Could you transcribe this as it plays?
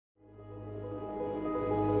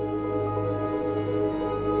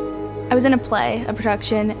I was in a play, a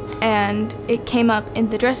production, and it came up in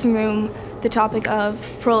the dressing room, the topic of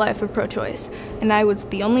pro-life or pro-choice. And I was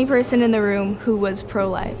the only person in the room who was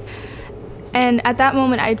pro-life. And at that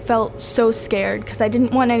moment, I felt so scared because I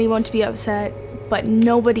didn't want anyone to be upset, but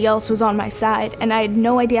nobody else was on my side, and I had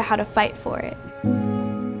no idea how to fight for it.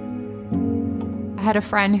 I had a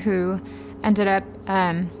friend who ended up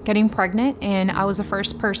getting pregnant, and I was the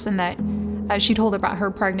first person that she told about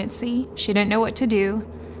her pregnancy. She didn't know what to do.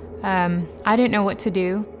 I didn't know what to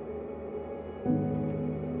do.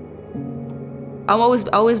 I've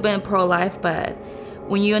always been pro-life, but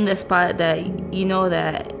when you're in the spot that you know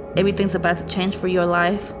that everything's about to change for your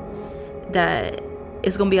life, that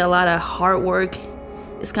it's gonna be a lot of hard work,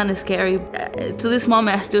 it's kind of scary. To this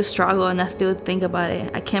moment, I still struggle and I still think about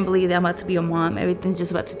it. I can't believe that I'm about to be a mom. Everything's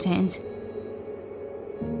just about to change.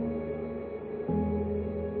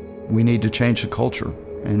 We need to change the culture,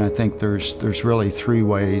 and I think there's really three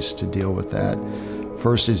ways to deal with that.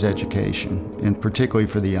 First is education, and particularly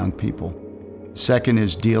for the young people. Second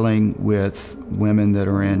is dealing with women that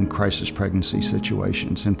are in crisis pregnancy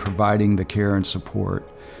situations and providing the care and support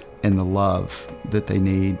and the love that they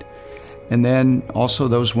need. And then also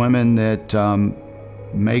those women that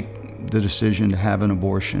make the decision to have an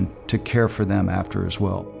abortion, to care for them after as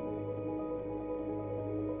well.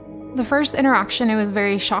 The first interaction, it was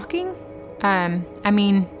very shocking. I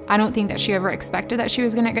mean, I don't think that she ever expected that she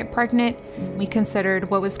was gonna get pregnant. We considered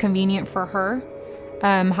what was convenient for her,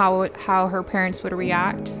 how her parents would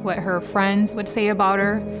react, what her friends would say about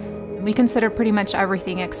her. We considered pretty much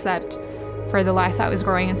everything except for the life that was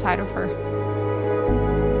growing inside of her.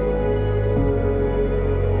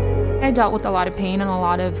 I dealt with a lot of pain and a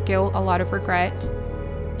lot of guilt, a lot of regret.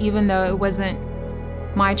 Even though it wasn't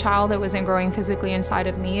my child that wasn't growing physically inside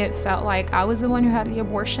of me, it felt like I was the one who had the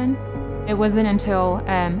abortion. It wasn't until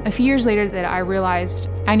a few years later that I realized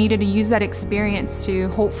I needed to use that experience to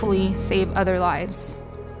hopefully save other lives.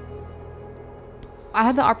 I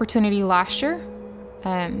had the opportunity last year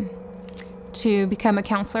to become a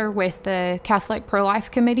counselor with the Catholic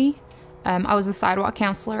Pro-Life Committee. I was a sidewalk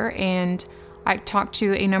counselor, and I talked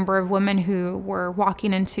to a number of women who were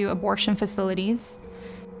walking into abortion facilities.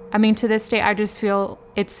 I mean, to this day, I just feel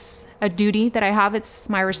it's a duty that I have. It's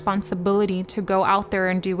my responsibility to go out there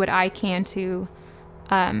and do what I can to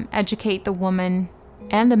educate the women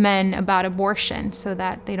and the men about abortion so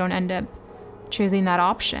that they don't end up choosing that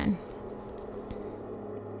option.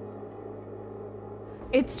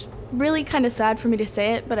 It's really kind of sad for me to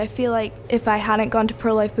say it, but I feel like if I hadn't gone to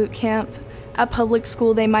pro-life boot camp at public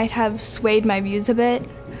school, they might have swayed my views a bit.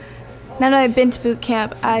 Now that I've been to boot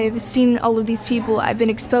camp, I've seen all of these people, I've been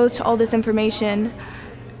exposed to all this information.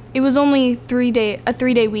 It was only a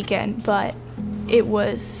three-day weekend, but it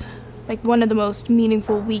was like one of the most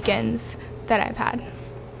meaningful weekends that I've had.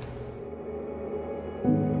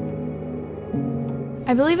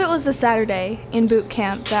 I believe it was the Saturday in boot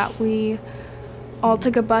camp that we all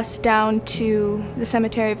took a bus down to the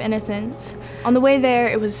Cemetery of Innocence. On the way there,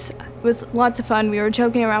 it was lots of fun. We were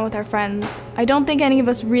joking around with our friends. I don't think any of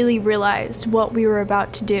us really realized what we were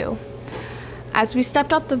about to do. As we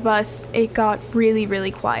stepped off the bus, it got really,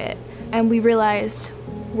 really quiet, and we realized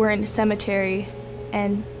we're in a cemetery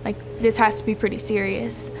and this has to be pretty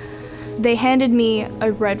serious. They handed me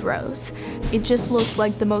a red rose. It just looked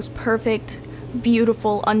like the most perfect,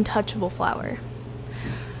 beautiful, untouchable flower.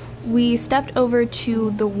 We stepped over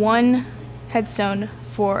to the one headstone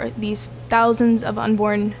for these thousands of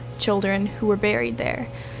unborn children who were buried there.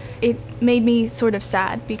 It made me sort of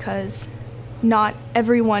sad because not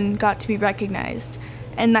everyone got to be recognized,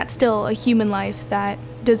 and that's still a human life that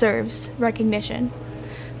deserves recognition.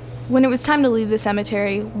 When it was time to leave the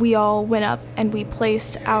cemetery, we all went up and we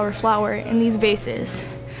placed our flower in these vases.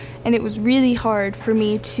 And it was really hard for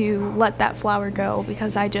me to let that flower go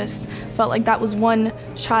because I just felt like that was one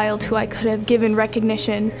child who I could have given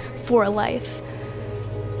recognition for a life.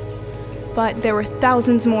 But there were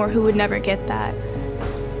thousands more who would never get that.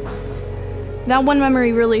 That one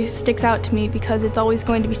memory really sticks out to me because it's always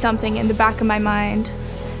going to be something in the back of my mind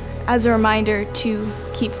as a reminder to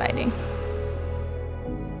keep fighting.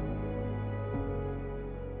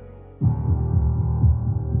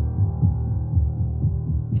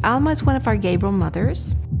 Alma is one of our Gabriel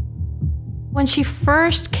mothers. When she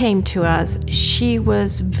first came to us, she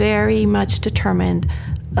was very much determined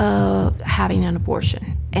of having an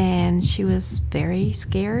abortion, and she was very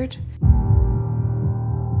scared.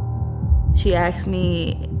 She asked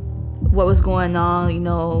me what was going on,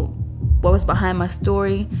 what was behind my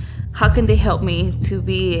story. How can they help me to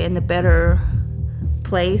be in a better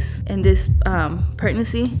place in this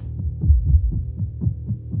pregnancy?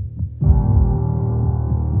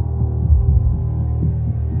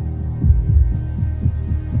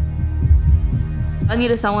 I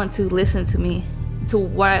needed someone to listen to me, to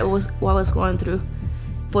what I was going through.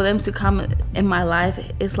 For them to come in my life,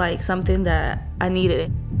 it's like something that I needed.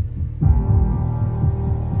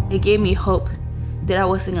 It gave me hope that I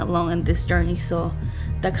wasn't alone in this journey, so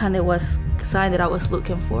that kind of was the sign that I was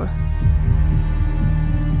looking for.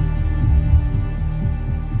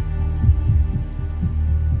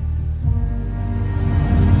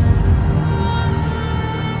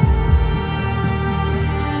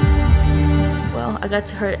 Well, I got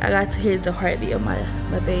to hear the heartbeat of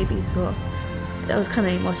my baby, so that was kind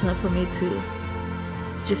of emotional for me to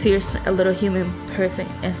just hear a little human person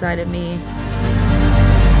inside of me.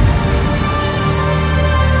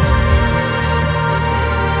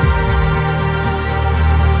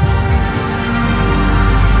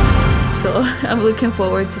 So I'm looking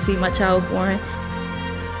forward to see my child born.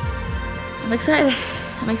 I'm excited.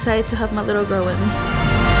 I'm excited to have my little girl with me.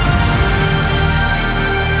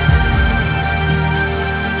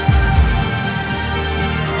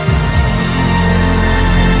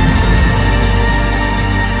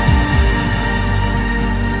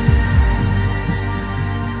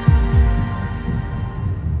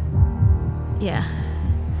 Yeah,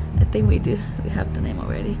 I think we do. We have the name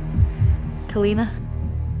already. Kalina.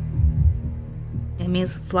 It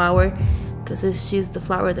means flower because she's the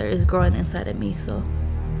flower that is growing inside of me, so